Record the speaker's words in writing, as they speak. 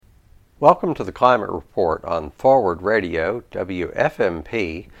Welcome to the Climate Report on Forward Radio,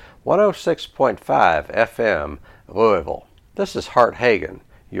 WFMP 106.5 FM, Louisville. This is Hart Hagen,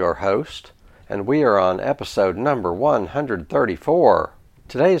 your host, and we are on episode number 134.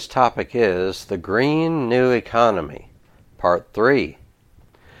 Today's topic is the Green New Economy, Part 3.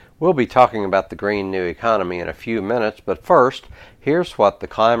 We'll be talking about the Green New Economy in a few minutes, but first, here's what the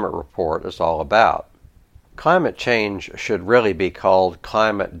Climate Report is all about. Climate change should really be called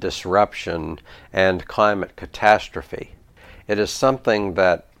climate disruption and climate catastrophe. It is something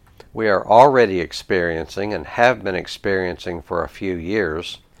that we are already experiencing and have been experiencing for a few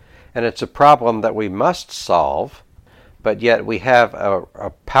years, and it's a problem that we must solve, but yet we have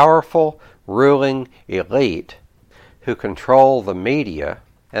a powerful ruling elite who control the media,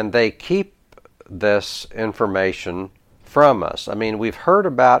 and they keep this information from us. I mean, we've heard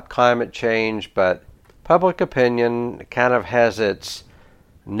about climate change, but public opinion kind of has its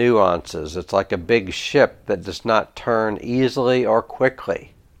nuances. It's like a big ship that does not turn easily or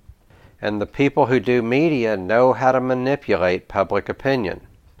quickly. And the people who do media know how to manipulate public opinion.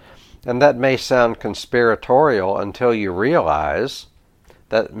 And that may sound conspiratorial until you realize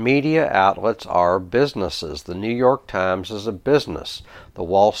that media outlets are businesses. The New York Times is a business. The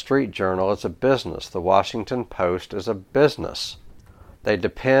Wall Street Journal is a business. The Washington Post is a business. They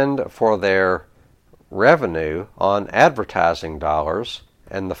depend for their revenue on advertising dollars,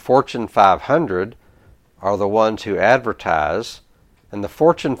 and the Fortune 500 are the ones who advertise, and the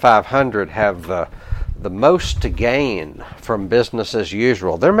Fortune 500 have the most to gain from business as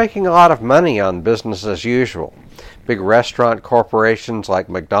usual. They're making a lot of money on business as usual. Big restaurant corporations like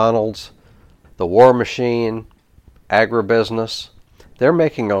McDonald's, the War Machine, agribusiness, they're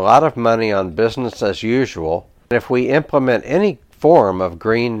making a lot of money on business as usual. And if we implement any form of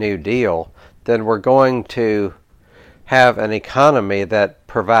Green New Deal, then we're going to have an economy that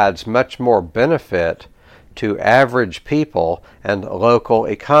provides much more benefit to average people and local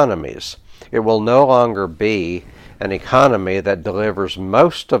economies. It will no longer be an economy that delivers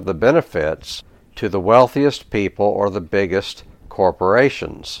most of the benefits to the wealthiest people or the biggest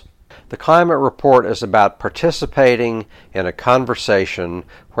corporations. The Climate Report is about participating in a conversation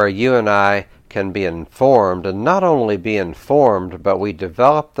where you and I can be informed, and not only be informed, but we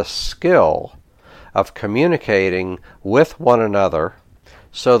develop the skill of communicating with one another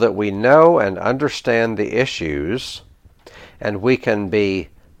so that we know and understand the issues, and we can be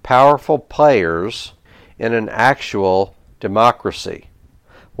powerful players in an actual democracy.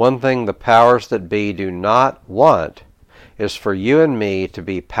 One thing the powers that be do not want is for you and me to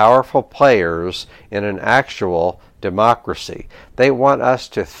be powerful players in an actual democracy. They want us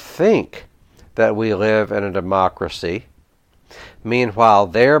to think that we live in a democracy. Meanwhile,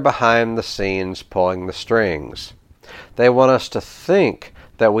 they're behind the scenes pulling the strings. They want us to think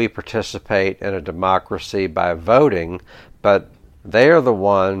that we participate in a democracy by voting, but they are the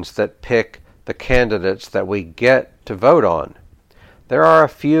ones that pick the candidates that we get to vote on. There are a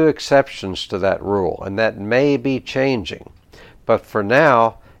few exceptions to that rule, and that may be changing. But for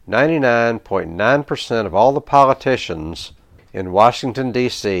now, 99.9% of all the politicians in Washington,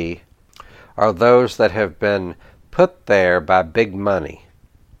 D.C. are those that have been put there by big money.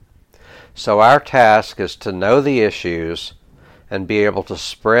 So our task is to know the issues and be able to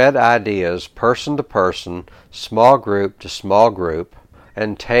spread ideas person to person, small group to small group,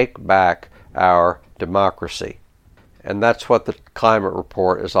 and take back our democracy. And that's what the Climate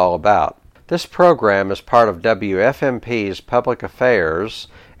Report is all about. This program is part of WFMP's Public Affairs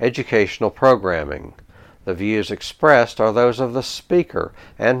educational programming. The views expressed are those of the speaker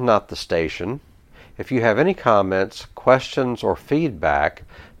and not the station. If you have any comments, questions, or feedback,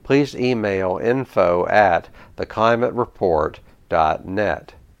 please email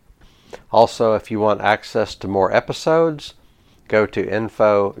info@theclimatereport.net. Also, if you want access to more episodes, go to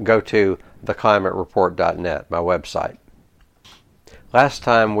theclimatereport.net, my website. Last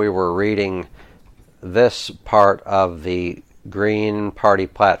time we were reading this part of the Green Party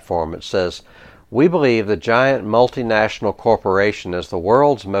platform. It says, "We believe the giant multinational corporation is the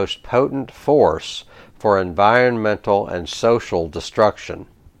world's most potent force for environmental and social destruction.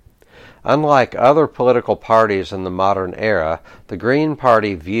 Unlike other political parties in the modern era, the Green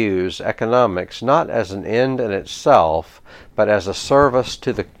Party views economics not as an end in itself, but as a service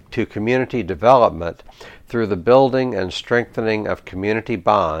to community development through the building and strengthening of community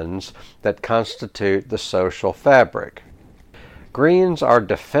bonds that constitute the social fabric. Greens are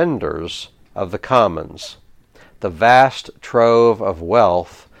defenders of the commons, the vast trove of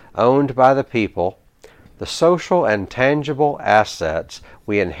wealth owned by the people, the social and tangible assets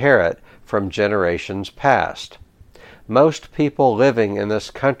we inherit from generations past. most people living in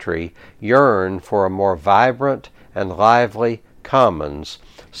this country yearn for a more vibrant and lively commons,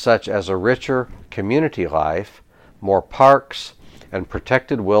 such as a richer community life, more parks and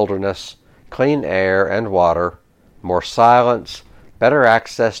protected wilderness, clean air and water, more silence, better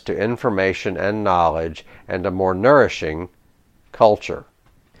access to information and knowledge, and a more nourishing culture.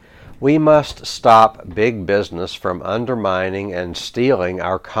 We must stop big business from undermining and stealing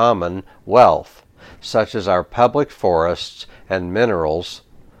our common wealth, such as our public forests and minerals,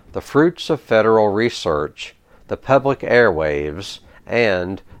 the fruits of federal research, the public airwaves,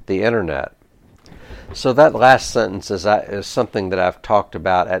 and the Internet. So that last sentence is something that I've talked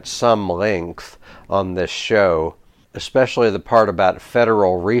about at some length on this show, especially the part about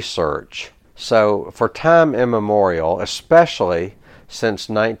federal research. So for time immemorial, especially since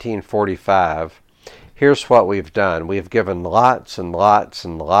 1945, here's what we've done. We've given lots and lots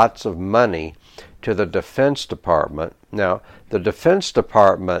and lots of money to the Defense Department. Now, the Defense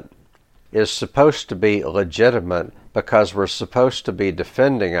Department is supposed to be legitimate because we're supposed to be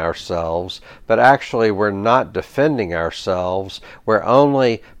defending ourselves, but actually we're not defending ourselves. We're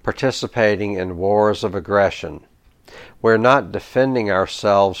only participating in wars of aggression. We're not defending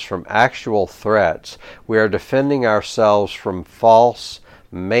ourselves from actual threats. We are defending ourselves from false,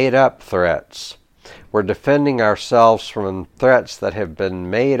 made-up threats. We're defending ourselves from threats that have been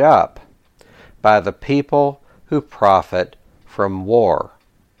made up by the people who profit from war.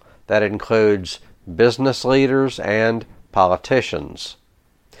 That includes business leaders and politicians.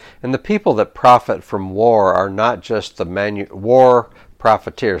 And the people that profit from war are not just the war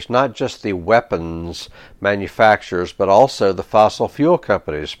profiteers, not just the weapons manufacturers, but also the fossil fuel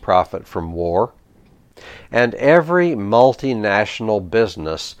companies profit from war. And every multinational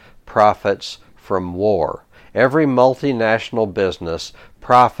business profits from war. Every multinational business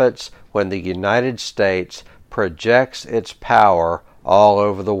profits when the United States projects its power all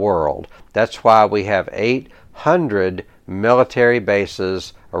over the world. That's why we have 800 military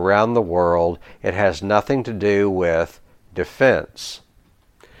bases around the world. It has nothing to do with defense.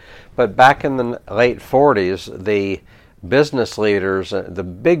 But back in the late 40s, the business leaders, the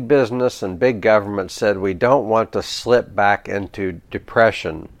big business and big government said we don't want to slip back into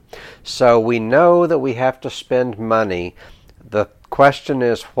depression. So we know that we have to spend money. The question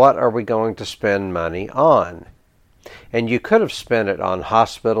is, what are we going to spend money on? And you could have spent it on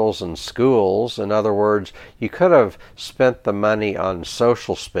hospitals and schools. In other words, you could have spent the money on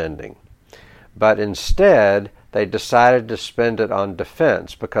social spending. But instead, they decided to spend it on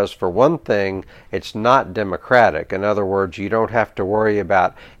defense because, for one thing, it's not democratic. In other words, you don't have to worry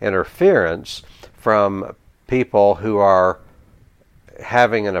about interference from people who are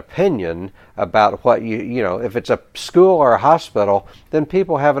having an opinion about what if it's a school or a hospital, then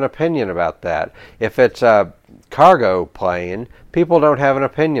people have an opinion about that. If it's a cargo plane, people don't have an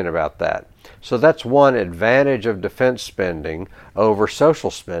opinion about that. So that's one advantage of defense spending over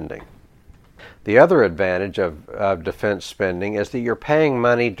social spending. The other advantage of defense spending is that you're paying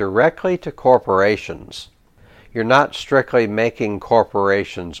money directly to corporations. You're not strictly making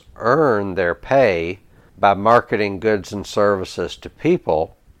corporations earn their pay by marketing goods and services to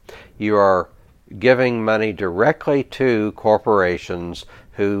people. You are giving money directly to corporations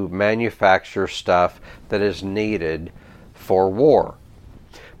who manufacture stuff that is needed for war.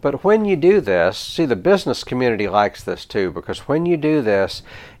 But when you do this, see, the business community likes this too, because when you do this,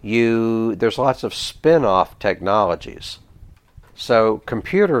 there's lots of spin-off technologies. So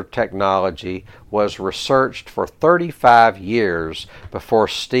computer technology was researched for 35 years before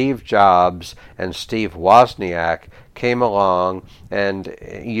Steve Jobs and Steve Wozniak came along and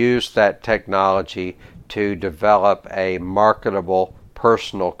used that technology to develop a marketable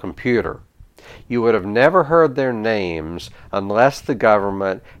personal computer. You would have never heard their names unless the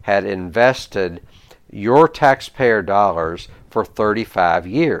government had invested your taxpayer dollars for 35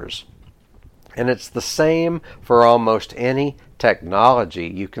 years. And it's the same for almost any technology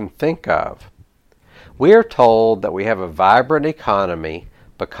you can think of. We are told that we have a vibrant economy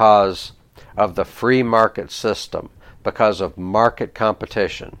because of the free market system, because of market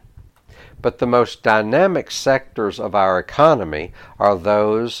competition. But the most dynamic sectors of our economy are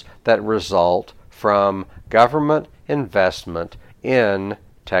those that result from government investment in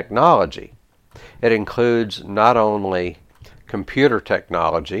technology. It includes not only computer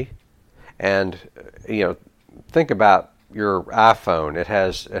technology, and think about your iPhone. It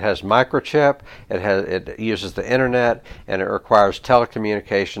has microchip, it uses the internet, and it requires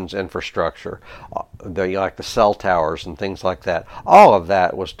telecommunications infrastructure, like the cell towers and things like that. All of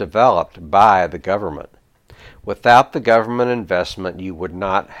that was developed by the government. Without the government investment, you would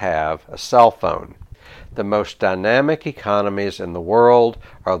not have a cell phone. The most dynamic economies in the world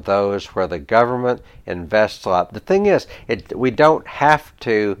are those where the government invests a lot. The thing is, we don't have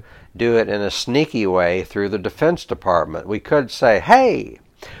to do it in a sneaky way through the Defense Department. We could say, hey,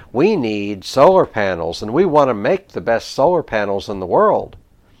 we need solar panels and we want to make the best solar panels in the world.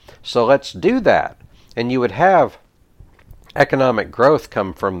 So let's do that. And you would have economic growth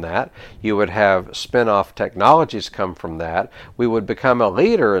come from that. You would have spin-off technologies come from that. We would become a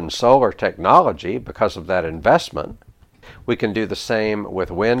leader in solar technology because of that investment. We can do the same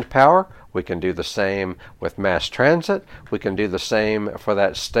with wind power. We can do the same with mass transit. We can do the same for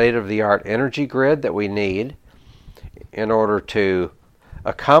that state-of-the-art energy grid that we need in order to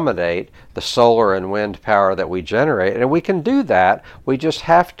accommodate the solar and wind power that we generate. And we can do that. We just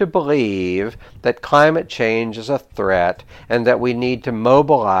have to believe that climate change is a threat and that we need to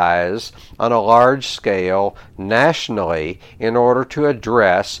mobilize on a large scale nationally in order to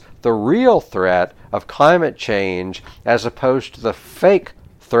address the real threat of climate change as opposed to the fake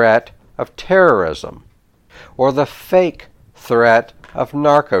threat of terrorism or the fake threat of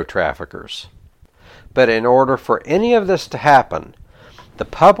narco-traffickers. But in order for any of this to happen, the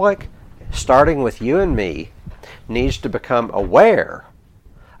public, starting with you and me, needs to become aware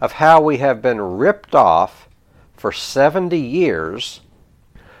of how we have been ripped off for 70 years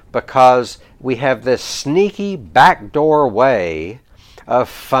because we have this sneaky backdoor way of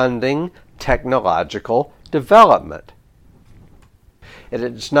funding technological development.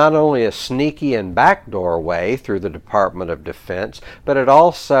 It's not only a sneaky and backdoor way through the Department of Defense, but it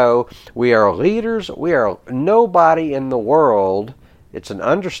also, we are leaders, nobody in the world. It's an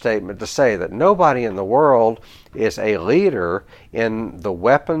understatement to say that nobody in the world is a leader in the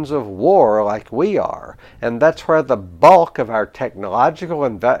weapons of war like we are. And that's where the bulk of our technological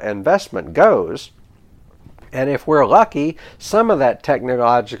investment goes. And if we're lucky, some of that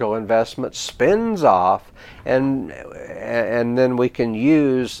technological investment spins off, and then we can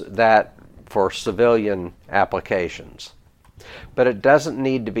use that for civilian applications. But it doesn't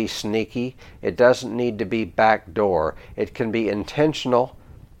need to be sneaky. It doesn't need to be backdoor. It can be intentional,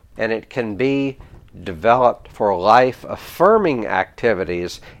 and it can be developed for life-affirming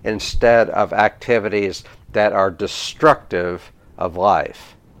activities instead of activities that are destructive of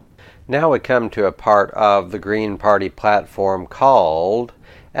life. Now we come to a part of the Green Party platform called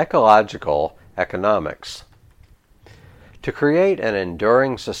ecological economics. To create an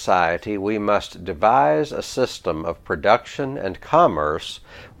enduring society, we must devise a system of production and commerce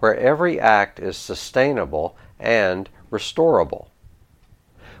where every act is sustainable and restorable.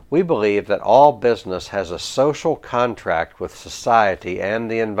 We believe that all business has a social contract with society and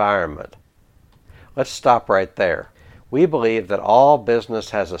the environment. Let's stop right there. We believe that all business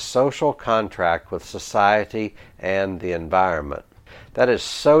has a social contract with society and the environment. That is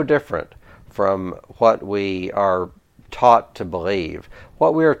so different from what we are taught to believe.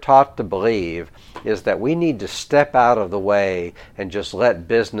 What we are taught to believe is that we need to step out of the way and just let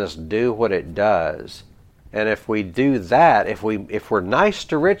business do what it does. And if we do that, if we're nice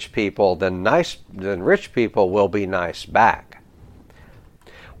to rich people, then rich people will be nice back.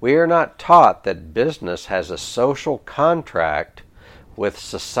 We are not taught that business has a social contract with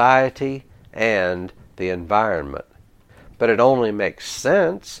society and the environment. But it only makes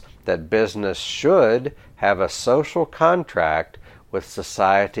sense that business should have a social contract with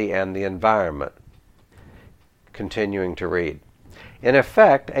society and the environment. Continuing to read. In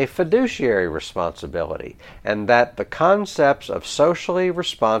effect, a fiduciary responsibility, and that the concepts of socially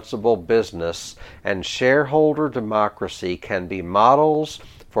responsible business and shareholder democracy can be models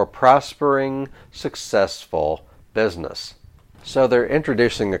for prospering, successful business. So they're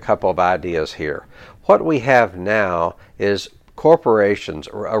introducing a couple of ideas here. What we have now is corporations,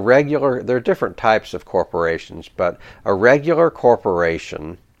 there are different types of corporations, but a regular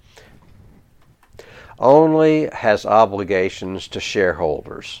corporation only has obligations to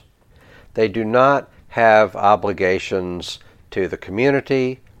shareholders. They do not have obligations to the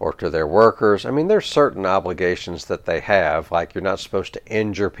community or to their workers. I mean, there's certain obligations that they have, like you're not supposed to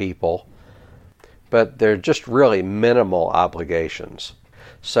injure people, but they're just really minimal obligations.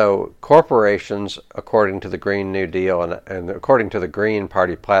 So corporations, according to the Green New Deal and according to the Green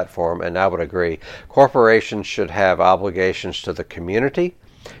Party platform, and I would agree, corporations should have obligations to the community,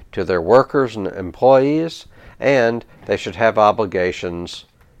 to their workers and employees, and they should have obligations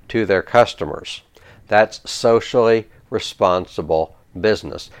to their customers. That's socially responsible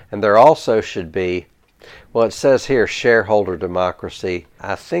business. And there also should be, well, it says here shareholder democracy.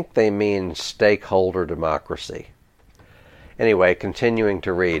 I think they mean stakeholder democracy. Anyway, continuing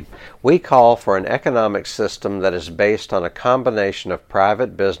to read. We call for an economic system that is based on a combination of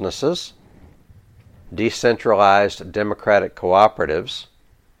private businesses, decentralized democratic cooperatives,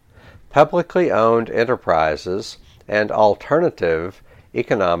 publicly owned enterprises, and alternative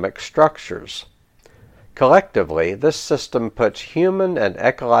economic structures. Collectively, this system puts human and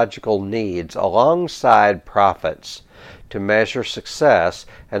ecological needs alongside profits to measure success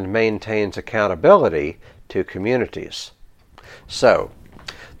and maintains accountability to communities. So,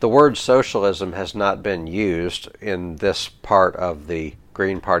 the word socialism has not been used in this part of the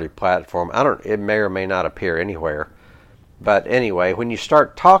Green Party platform. It may or may not appear anywhere. But anyway, when you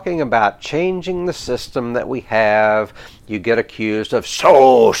start talking about changing the system that we have, you get accused of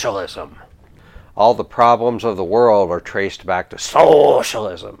socialism. All the problems of the world are traced back to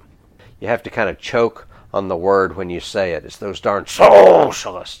socialism. You have to kind of choke on the word when you say it. It's those darn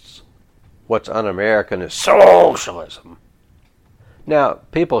socialists. What's un-American is socialism. Now,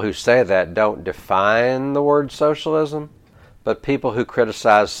 people who say that don't define the word socialism, but people who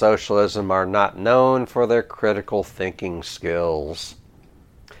criticize socialism are not known for their critical thinking skills.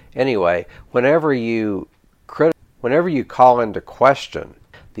 Anyway, whenever you call into question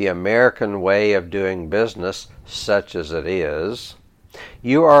the American way of doing business, such as it is,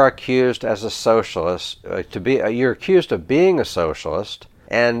 you are accused as a socialist. You're accused of being a socialist,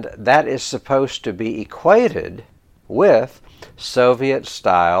 and that is supposed to be equated with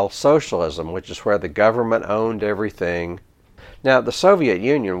Soviet-style socialism, which is where the government owned everything. Now, the Soviet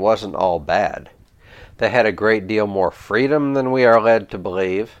Union wasn't all bad. They had a great deal more freedom than we are led to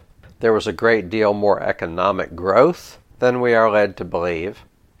believe. There was a great deal more economic growth than we are led to believe.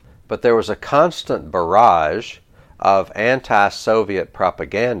 But there was a constant barrage of anti-Soviet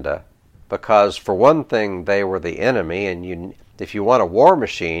propaganda because, for one thing, they were the enemy, and if you want a war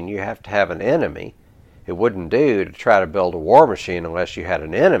machine, you have to have an enemy. It wouldn't do to try to build a war machine unless you had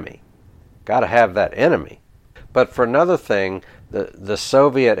an enemy. Got to have that enemy. But for another thing, the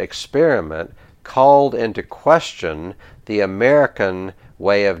Soviet experiment called into question the American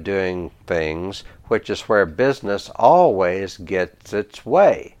way of doing things, which is where business always gets its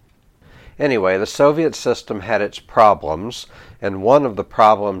way. Anyway, the Soviet system had its problems, and one of the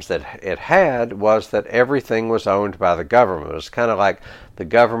problems that it had was that everything was owned by the government. It was kind of like the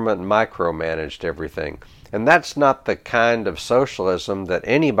government micromanaged everything. And that's not the kind of socialism that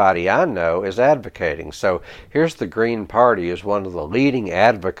anybody I know is advocating. So here's the Green Party as one of the leading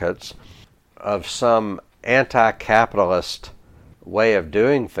advocates of some anti-capitalist way of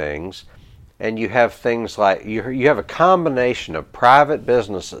doing things. And you have things like, you have a combination of private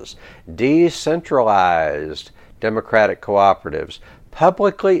businesses, decentralized democratic cooperatives,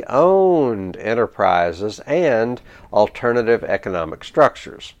 publicly owned enterprises, and alternative economic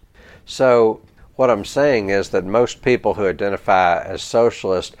structures. So what I'm saying is that most people who identify as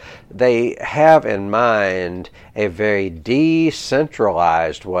socialist, they have in mind a very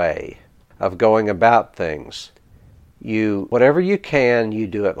decentralized way of going about things. Whatever you can, you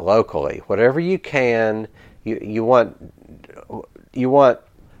do it locally. Whatever you can, you want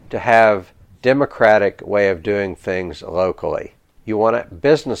to have democratic way of doing things locally. You want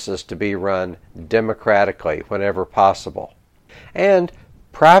businesses to be run democratically whenever possible. And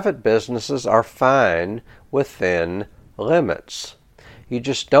private businesses are fine within limits. You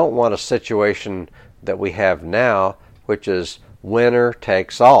just don't want a situation that we have now, which is winner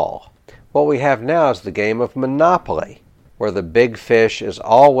takes all. What we have now is the game of Monopoly, where the big fish is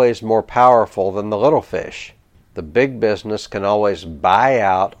always more powerful than the little fish. The big business can always buy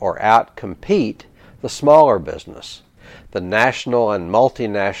out or outcompete the smaller business. The national and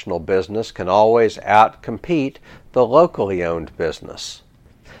multinational business can always outcompete the locally owned business.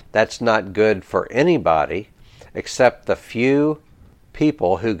 That's not good for anybody except the few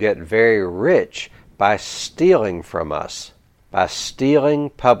people who get very rich by stealing from us, by stealing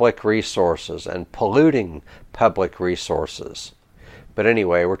public resources and polluting public resources. But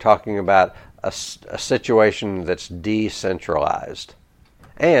anyway, we're talking about a situation that's decentralized.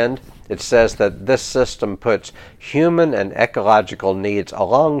 And it says that this system puts human and ecological needs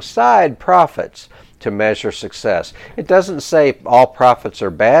alongside profits to measure success. It doesn't say all profits are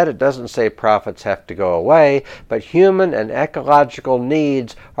bad. It doesn't say profits have to go away. But human and ecological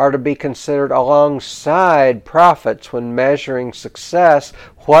needs are to be considered alongside profits when measuring success.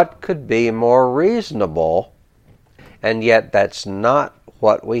 What could be more reasonable? And yet that's not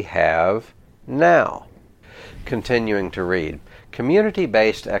what we have now. Continuing to read.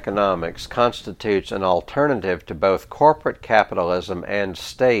 Community-based economics constitutes an alternative to both corporate capitalism and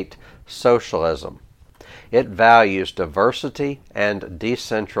state socialism. It values diversity and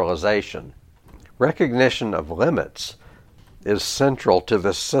decentralization. Recognition of limits is central to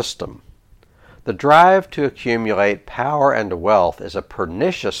this system. The drive to accumulate power and wealth is a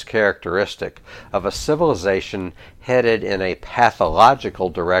pernicious characteristic of a civilization headed in a pathological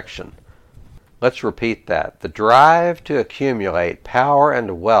direction. Let's repeat that. The drive to accumulate power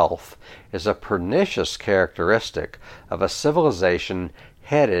and wealth is a pernicious characteristic of a civilization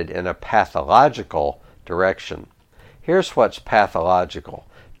headed in a pathological direction. Here's what's pathological: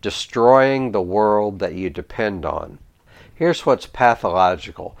 destroying the world that you depend on. Here's what's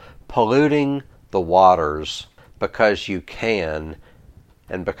pathological: polluting the waters because you can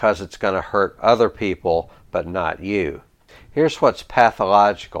and because it's going to hurt other people but not you. Here's what's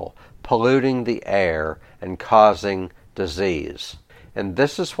pathological: polluting the air and causing disease. And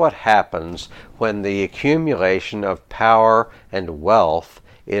this is what happens when the accumulation of power and wealth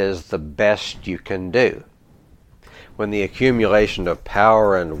is the best you can do. When the accumulation of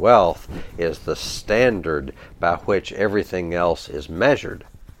power and wealth is the standard by which everything else is measured.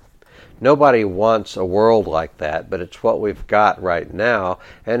 Nobody wants a world like that, but it's what we've got right now,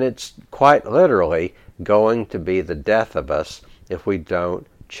 and it's quite literally going to be the death of us if we don't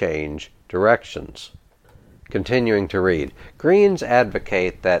change directions. Continuing to read, Greens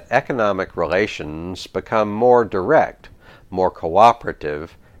advocate that economic relations become more direct, more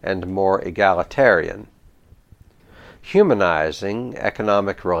cooperative, and more egalitarian. Humanizing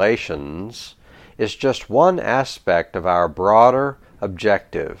economic relations is just one aspect of our broader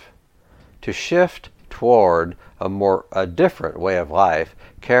objective: to shift toward a different way of life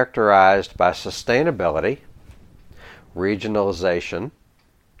characterized by sustainability, regionalization,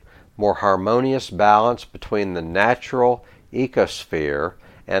 more harmonious balance between the natural ecosphere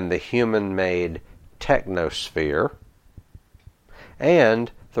and the human-made technosphere,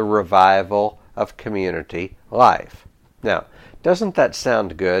 and the revival of community life. Now, doesn't that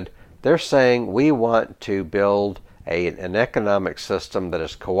sound good? They're saying we want to build an economic system that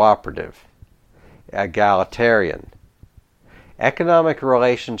is cooperative, egalitarian. Economic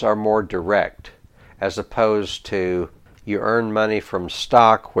relations are more direct, as opposed to you earn money from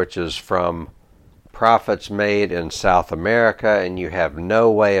stock, which is from profits made in South America, and you have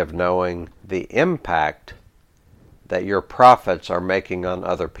no way of knowing the impact that your profits are making on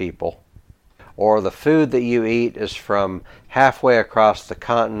other people. Or the food that you eat is from halfway across the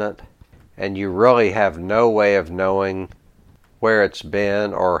continent, and you really have no way of knowing where it's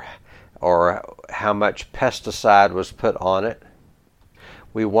been or how much pesticide was put on it.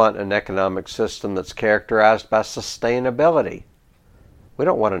 We want an economic system that's characterized by sustainability. We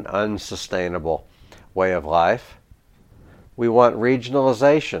don't want an unsustainable way of life. We want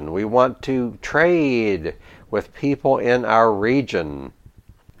regionalization. We want to trade with people in our region.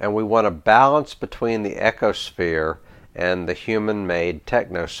 And we want a balance between the ecosphere and the human-made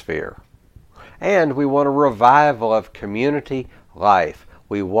technosphere. And we want a revival of community life.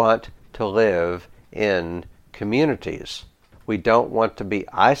 We want to live in communities. We don't want to be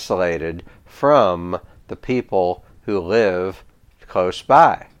isolated from the people who live close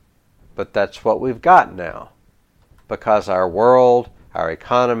by. But that's what we've got now. Because our world, our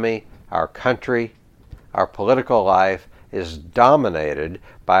economy, our country, our political life is dominated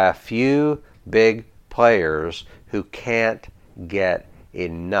by a few big players who can't get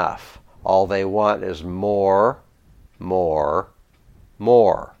enough. All they want is more, more,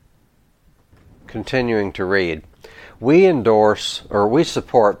 more. Continuing to read, we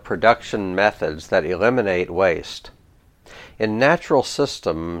support production methods that eliminate waste. In natural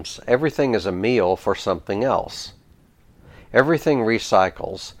systems, everything is a meal for something else. Everything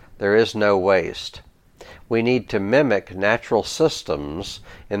recycles. There is no waste. We need to mimic natural systems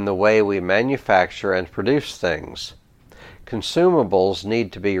in the way we manufacture and produce things. Consumables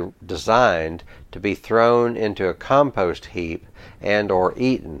need to be designed to be thrown into a compost heap and/or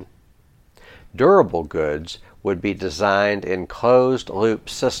eaten. Durable goods would be designed in closed-loop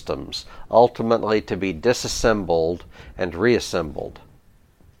systems, ultimately to be disassembled and reassembled.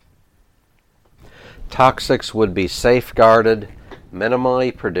 Toxics would be safeguarded,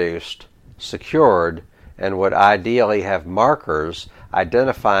 minimally produced, secured, and would ideally have markers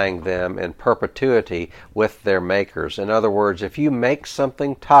identifying them in perpetuity with their makers. In other words, if you make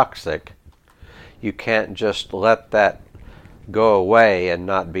something toxic, you can't just let that go away and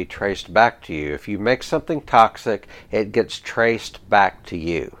not be traced back to you. If you make something toxic, it gets traced back to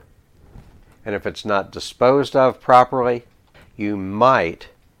you. And if it's not disposed of properly, you might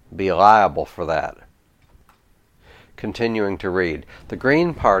be liable for that. Continuing to read, the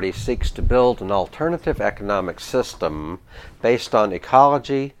Green Party seeks to build an alternative economic system based on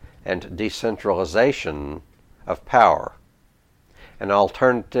ecology and decentralization of power. An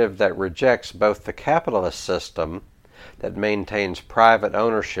alternative that rejects both the capitalist system that maintains private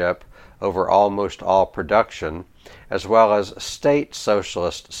ownership over almost all production, as well as a state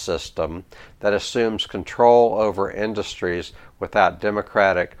socialist system that assumes control over industries without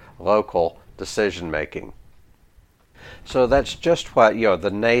democratic local decision-making. So that's just what,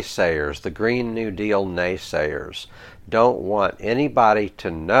 the naysayers, the Green New Deal naysayers, don't want anybody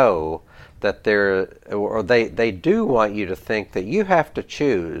to know that they do want you to think that you have to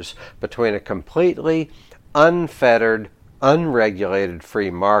choose between a completely unfettered, unregulated free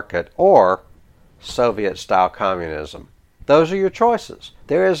market or Soviet-style communism. Those are your choices.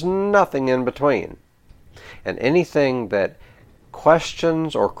 There is nothing in between. And anything that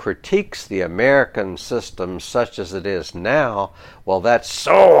questions or critiques the American system such as it is now, well, that's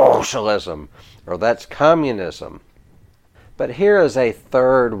socialism or that's communism. But here is a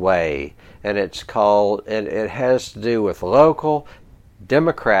third way, and it has to do with local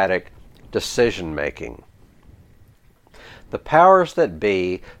democratic decision making. The powers that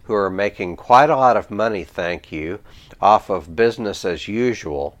be, who are making quite a lot of money, thank you, off of business as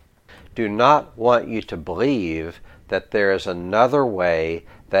usual, do not want you to believe that there is another way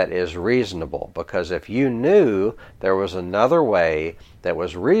that is reasonable. Because if you knew there was another way that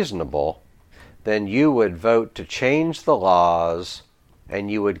was reasonable, then you would vote to change the laws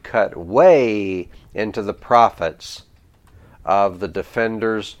and you would cut way into the profits of the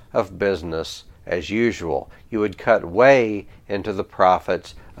defenders of business as usual. You would cut way into the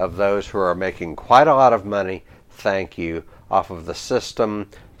profits of those who are making quite a lot of money, thank you, off of the system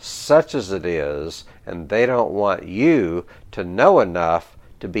such as it is, and they don't want you to know enough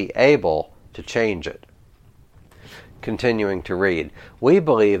to be able to change it. Continuing to read, we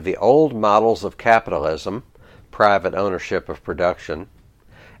believe the old models of capitalism, private ownership of production,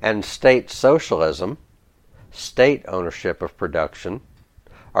 and state socialism, state ownership of production,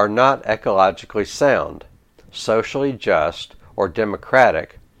 are not ecologically sound, socially just, or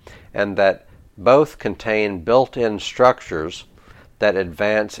democratic, and that both contain built-in structures that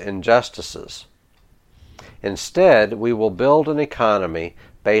advance injustices. Instead, we will build an economy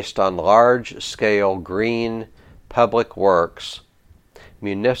based on large-scale green public works,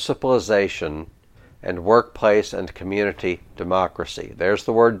 municipalization, and workplace and community democracy. There's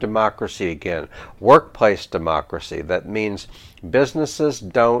the word democracy again. Workplace democracy. That means businesses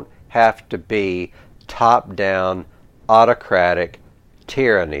don't have to be top-down, autocratic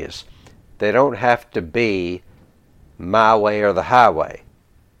tyrannies. They don't have to be my way or the highway.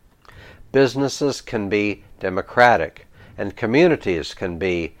 Businesses can be democratic, and communities can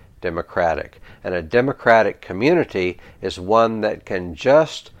be democratic. And a democratic community is one that can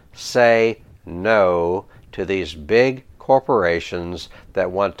just say no to these big corporations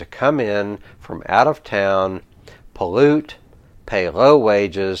that want to come in from out of town, pollute, pay low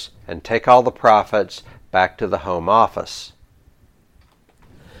wages, and take all the profits back to the home office.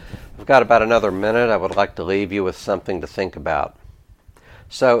 I've got about another minute. I would like to leave you with something to think about.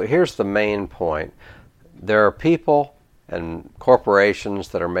 So here's the main point. There are people and corporations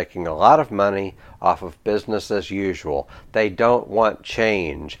that are making a lot of money off of business as usual. They don't want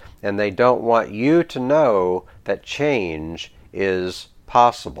change, and they don't want you to know that change is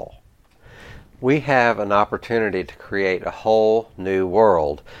possible. We have an opportunity to create a whole new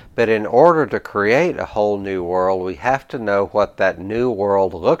world, but in order to create a whole new world, we have to know what that new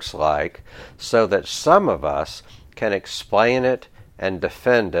world looks like so that some of us can explain it and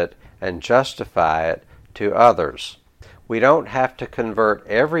defend it and justify it to others. We don't have to convert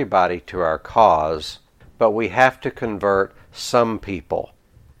everybody to our cause, but we have to convert some people.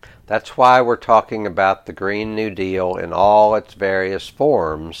 That's why we're talking about the Green New Deal in all its various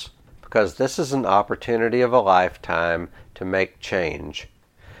forms, because this is an opportunity of a lifetime to make change.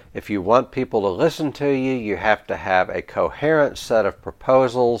 If you want people to listen to you, you have to have a coherent set of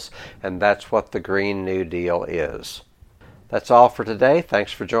proposals, and that's what the Green New Deal is. That's all for today.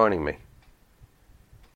 Thanks for joining me.